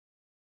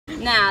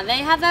Now, they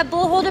have that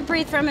blowhole to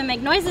breathe from and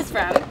make noises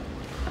from,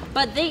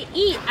 but they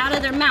eat out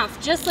of their mouth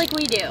just like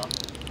we do.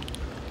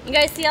 You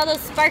guys see all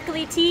those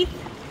sparkly teeth?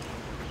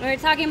 We were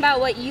talking about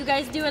what you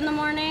guys do in the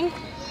morning.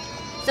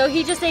 So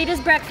he just ate his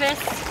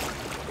breakfast.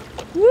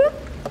 Whoop.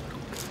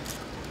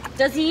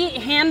 Does he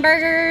eat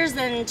hamburgers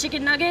and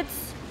chicken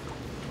nuggets?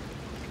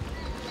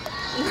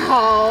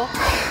 No.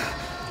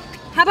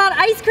 How about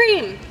ice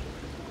cream?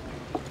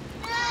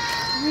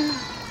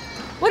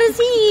 What does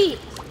he eat?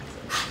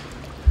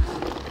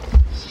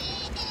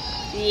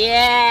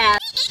 Yeah.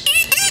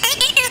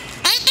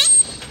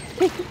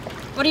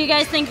 What do you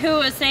guys think Who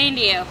was saying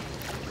to you?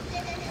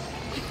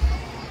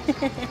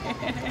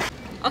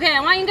 Okay,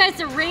 I want you guys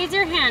to raise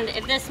your hand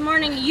if this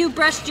morning you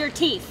brushed your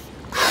teeth.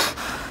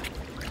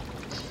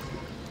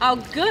 Oh,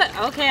 good.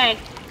 Okay.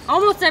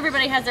 Almost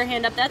everybody has their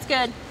hand up. That's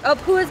good. Oh,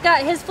 Who has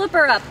got his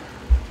flipper up?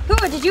 Who,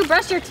 did you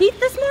brush your teeth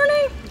this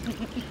morning?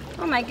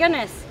 Oh my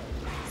goodness.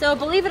 So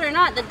believe it or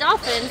not, the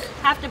dolphins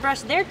have to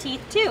brush their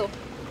teeth too.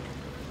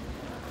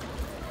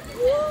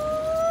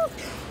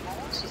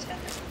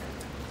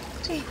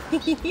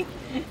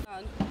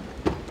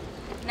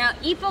 Now,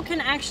 Ipo can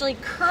actually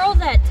curl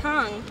that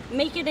tongue,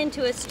 make it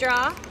into a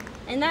straw,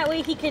 and that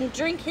way he can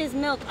drink his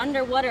milk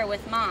underwater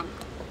with Mom.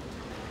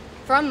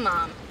 From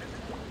Mom.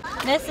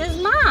 This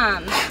is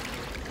Mom.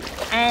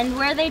 And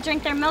where they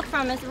drink their milk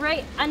from is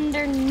right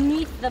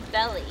underneath the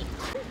belly.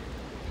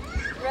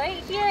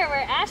 Right here,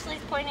 where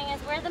Ashley's pointing, is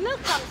where the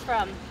milk comes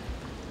from.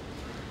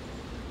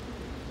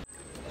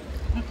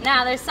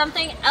 Now, there's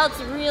something else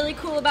really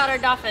cool about our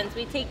dolphins.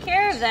 We take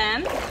care of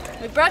them,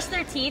 we brush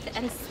their teeth,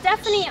 and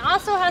Stephanie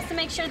also has to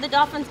make sure the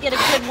dolphins get a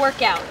good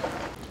workout.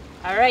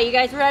 All right, you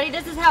guys ready?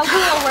 This is how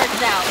Wheel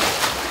works out.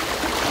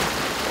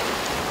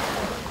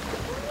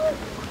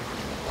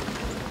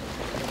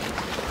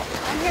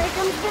 And here he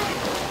comes back.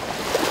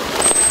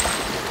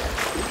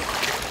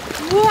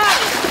 Whoa!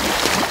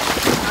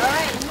 All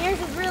right, and here's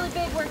his really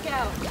big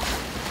workout.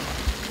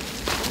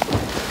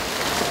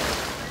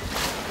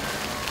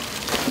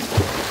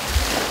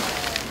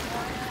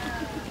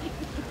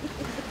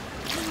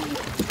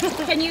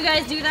 Can you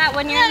guys do that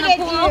when you're in the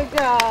pool? Look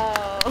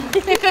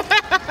at you go.